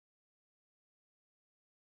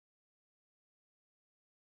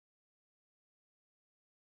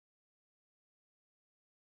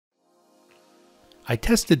I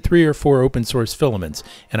tested 3 or 4 open source filaments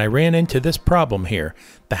and I ran into this problem here.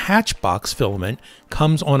 The hatchbox filament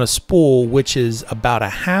comes on a spool which is about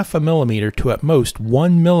 1/2 millimeter to at most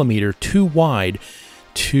 1 millimeter too wide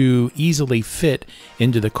to easily fit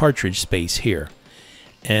into the cartridge space here.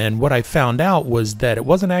 And what I found out was that it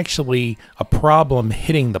wasn't actually a problem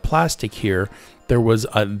hitting the plastic here. There was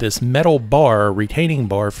this metal bar, retaining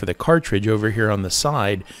bar for the cartridge over here on the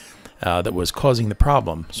side that was causing the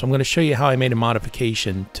problem. So I'm going to show you how I made a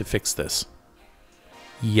modification to fix this.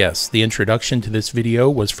 Yes, the introduction to this video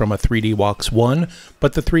was from a 3DWOX 1,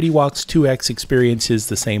 but the 3DWOX 2X experiences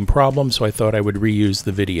the same problem, so I thought I would reuse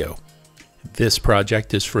the video. This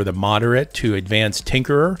project is for the moderate to advanced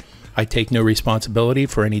tinkerer. I take no responsibility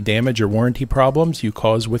for any damage or warranty problems you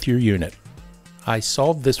cause with your unit. I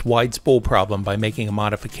solved this wide spool problem by making a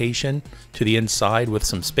modification to the inside with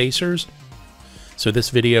some spacers. So this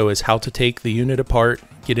video is how to take the unit apart,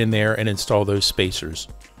 get in there, and install those spacers.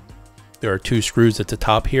 There are 2 screws at the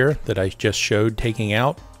top here that I just showed taking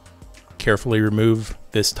out. Carefully remove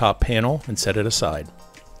this top panel and set it aside.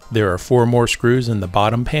 There are 4 more screws in the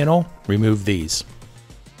bottom panel. Remove these.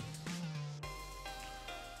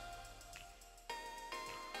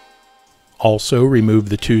 Also remove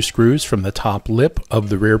the 2 screws from the top lip of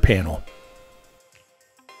the rear panel.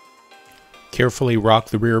 Carefully rock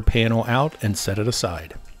the rear panel out and set it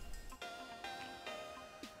aside.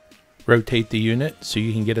 Rotate the unit so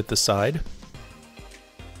you can get at the side.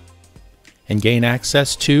 And gain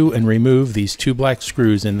access to and remove these 2 black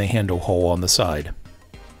screws in the handle hole on the side.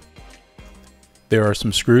 There are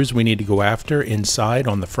some screws we need to go after inside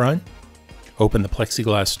on the front. Open the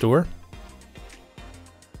plexiglass door.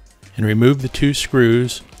 And remove the 2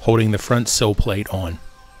 screws holding the front sill plate on.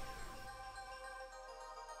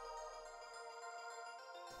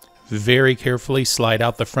 Very carefully slide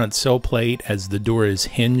out the front sill plate as the door is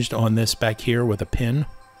hinged on this back here with a pin.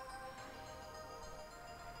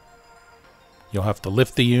 You'll have to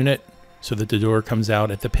lift the unit so that the door comes out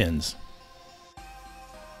at the pins.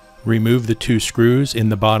 Remove the 2 screws in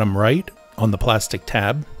the bottom right on the plastic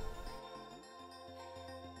tab.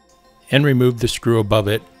 And remove the screw above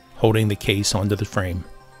it holding the case onto the frame.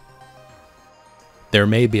 There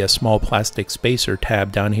may be a small plastic spacer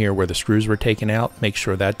tab down here where the screws were taken out. Make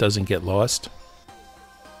sure that doesn't get lost.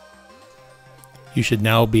 You should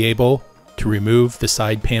now be able to remove the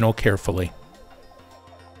side panel carefully.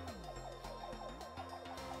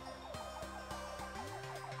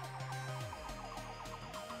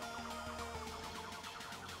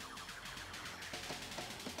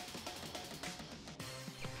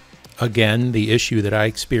 Again, the issue that I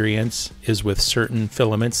experience is with certain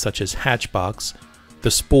filaments such as hatchbox. The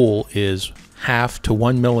spool is 1/2 to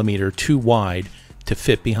 1 millimeter too wide to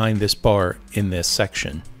fit behind this bar in this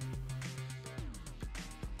section.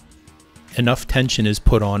 Enough tension is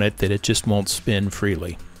put on it that it just won't spin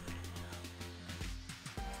freely.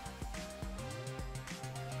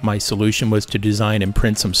 My solution was to design and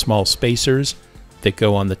print some small spacers that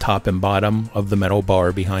go on the top and bottom of the metal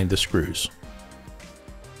bar behind the screws.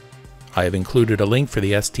 I have included a link for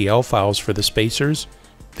the STL files for the spacers.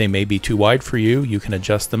 They may be too wide for you. You can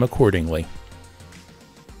adjust them accordingly.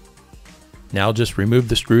 Now just remove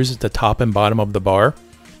the screws at the top and bottom of the bar.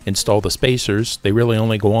 Install the spacers. They really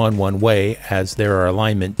only go on one way as there are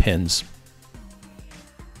alignment pins.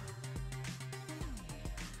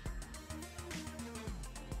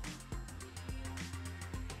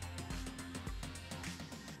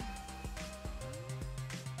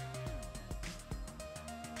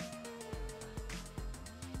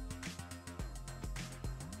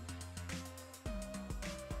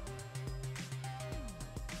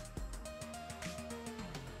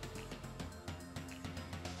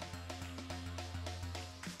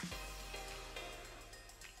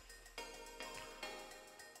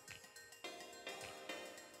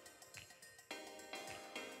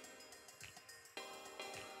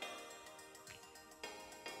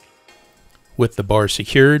 With the bar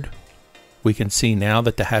secured, we can see now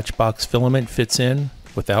that the hatchbox filament fits in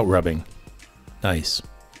without rubbing. Nice.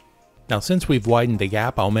 Now since we've widened the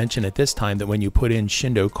gap, I'll mention at this time that when you put in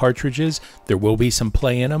Sindoh cartridges, there will be some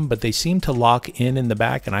play in them, but they seem to lock in the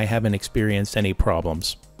back and I haven't experienced any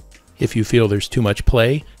problems. If you feel there's too much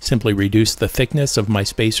play, simply reduce the thickness of my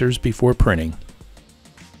spacers before printing.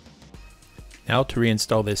 Now to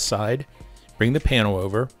reinstall this side, bring the panel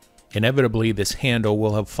over. Inevitably, this handle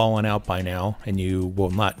will have fallen out by now, and you will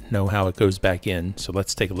not know how it goes back in, so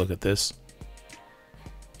let's take a look at this.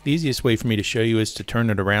 The easiest way for me to show you is to turn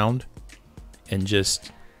it around, and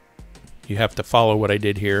you have to follow what I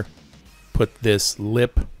did here. Put this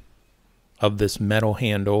lip of this metal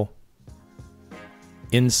handle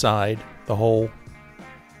inside the hole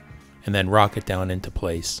and then rock it down into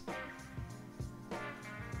place.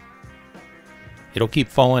 It'll keep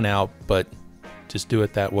falling out, but just do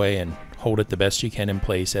it that way and hold it the best you can in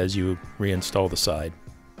place as you reinstall the side.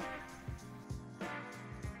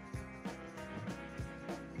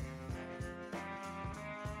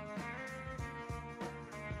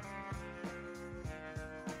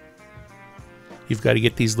 You've got to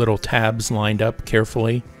get these little tabs lined up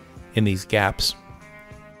carefully in these gaps.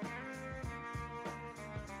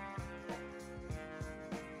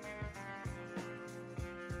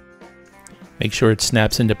 Make sure it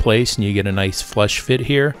snaps into place and you get a nice flush fit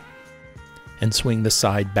here. And swing the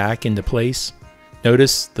side back into place.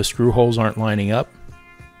 Notice the screw holes aren't lining up.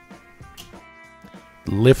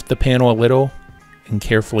 Lift the panel a little and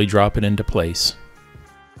carefully drop it into place.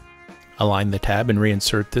 Align the tab and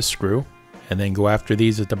reinsert this screw, and then go after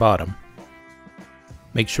these at the bottom.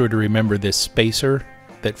 Make sure to remember this spacer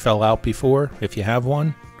that fell out before, if you have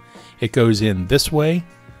one. It goes in this way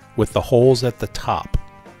with the holes at the top.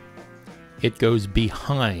 It goes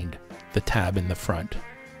behind the tab in the front,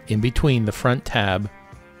 in between the front tab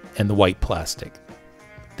and the white plastic.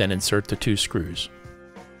 Then insert the 2 screws.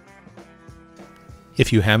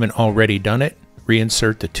 If you haven't already done it,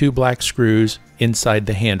 reinsert the 2 black screws inside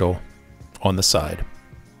the handle on the side.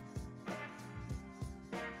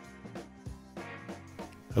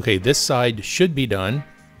 Okay, this side should be done.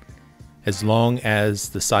 As long as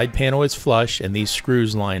the side panel is flush and these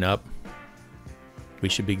screws line up, we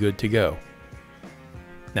should be good to go.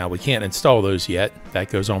 Now we can't install those yet, that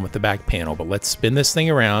goes on with the back panel, but let's spin this thing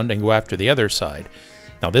around and go after the other side.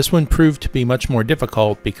 Now this one proved to be much more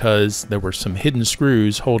difficult because there were some hidden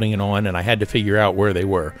screws holding it on and I had to figure out where they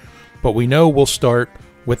were. But we know we'll start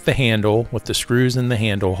with the handle, with the screws in the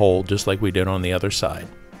handle hole, just like we did on the other side.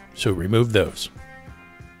 So remove those.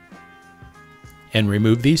 And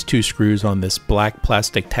remove these 2 screws on this black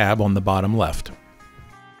plastic tab on the bottom left.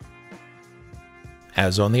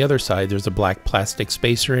 As on the other side, there's a black plastic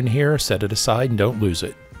spacer in here. Set it aside and don't lose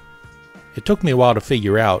it. It took me a while to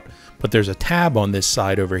figure out, but there's a tab on this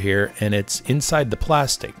side over here and it's inside the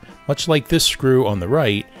plastic. Much like this screw on the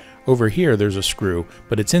right, over here there's a screw,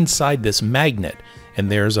 but it's inside this magnet and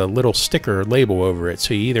there's a little sticker label over it.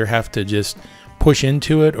 So you either have to just push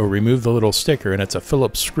into it or remove the little sticker, and it's a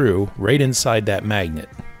Phillips screw right inside that magnet.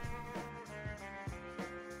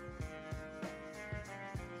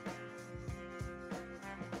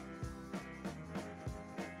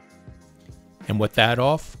 And with that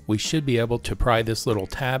off, we should be able to pry this little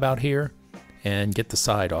tab out here and get the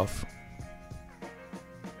side off.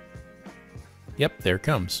 Yep, there it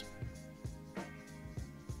comes.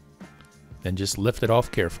 Then just lift it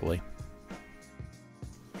off carefully.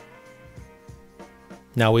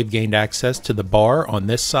 Now we've gained access to the bar on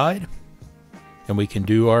this side, and we can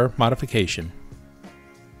do our modification.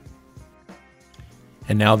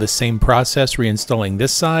 And now the same process reinstalling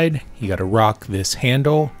this side. You got to rock this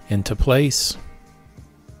handle into place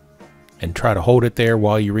and try to hold it there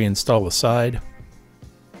while you reinstall the side.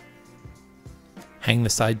 Hang the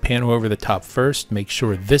side panel over the top first. Make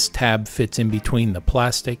sure this tab fits in between the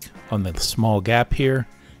plastic on the small gap here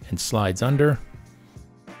and slides under.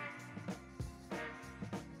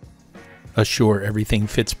 Assure everything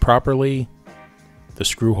fits properly. The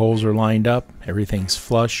screw holes are lined up. Everything's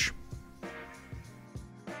flush.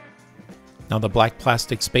 Now the black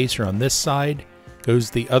plastic spacer on this side goes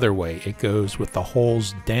the other way. It goes with the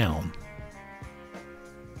holes down.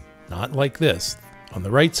 Not like this. On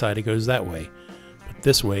the right side it goes that way. But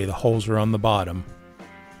this way the holes are on the bottom.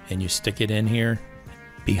 And you stick it in here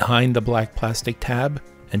behind the black plastic tab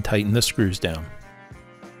and tighten the screws down.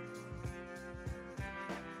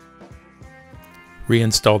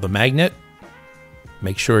 Reinstall the magnet.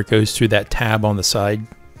 Make sure it goes through that tab on the side.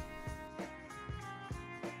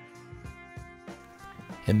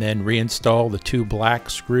 And then reinstall the 2 black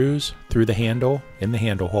screws through the handle in the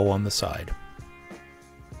handle hole on the side.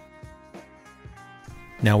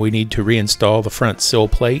 Now we need to reinstall the front sill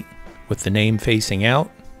plate with the name facing out.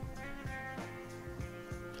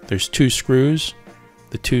 There's 2 screws,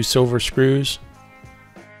 the 2 silver screws.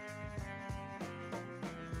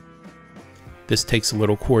 This takes a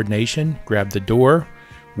little coordination. Grab the door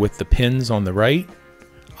with the pins on the right.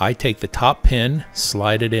 I take the top pin,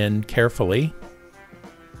 slide it in carefully,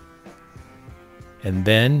 and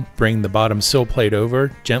then bring the bottom sill plate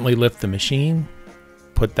over. Gently lift the machine,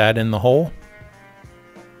 put that in the hole.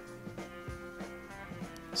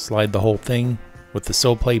 Slide the whole thing with the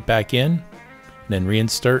sill plate back in, and then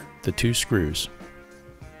reinsert the 2 screws.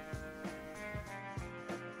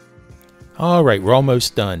 Alright, we're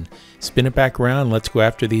almost done. Spin it back around, let's go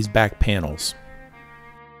after these back panels.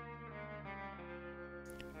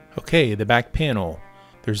 Okay, the back panel.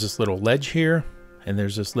 There's this little ledge here, and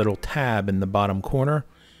there's this little tab in the bottom corner.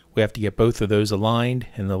 We have to get both of those aligned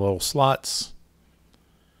in the little slots.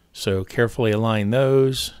 So carefully align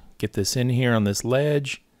those, get this in here on this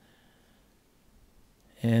ledge,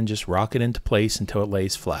 and just rock it into place until it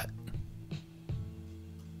lays flat.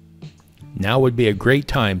 Now would be a great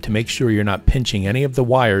time to make sure you're not pinching any of the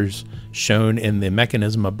wires shown in the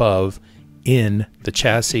mechanism above in the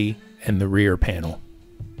chassis and the rear panel.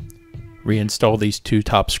 Reinstall these two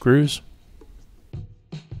top screws.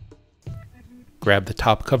 Grab the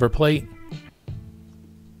top cover plate.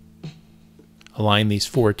 Align these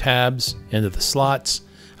 4 tabs into the slots.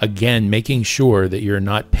 Again, making sure that you're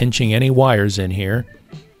not pinching any wires in here.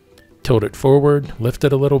 Tilt it forward, lift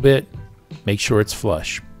it a little bit, make sure it's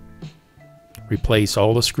flush. Replace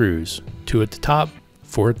all the screws, 2 at the top,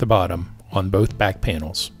 4 at the bottom on both back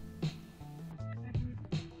panels.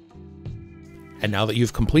 And now that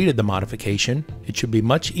you've completed the modification, it should be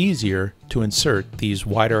much easier to insert these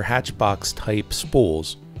wider hatchbox type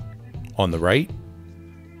spools on the right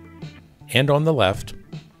and on the left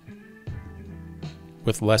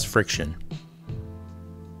with less friction.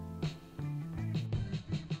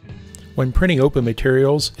 When printing open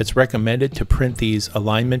materials, it's recommended to print these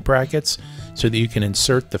alignment brackets so that you can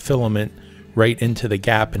insert the filament right into the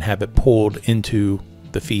gap and have it pulled into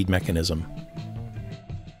the feed mechanism.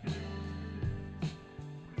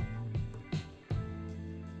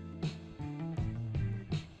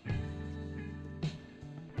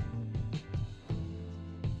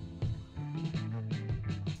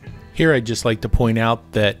 Here I'd just like to point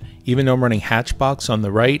out that even though I'm running Hatchbox on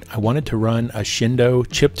the right, I wanted to run a Sindoh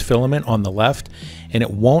chipped filament on the left, and it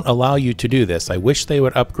won't allow you to do this. I wish they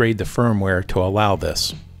would upgrade the firmware to allow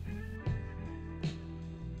this.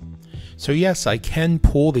 So yes, I can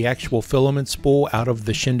pull the actual filament spool out of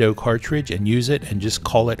the Sindoh cartridge and use it and just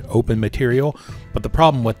call it open material, but the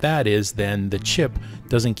problem with that is then the chip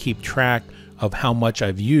doesn't keep track of how much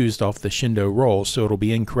I've used off the Sindoh roll, so it'll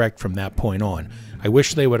be incorrect from that point on. I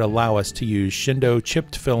wish they would allow us to use Sindoh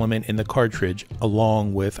chipped filament in the cartridge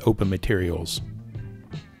along with open materials.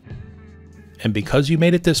 And because you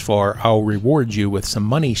made it this far, I'll reward you with some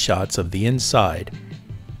money shots of the inside.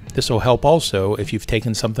 This will help also if you've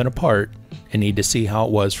taken something apart and need to see how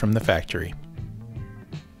it was from the factory.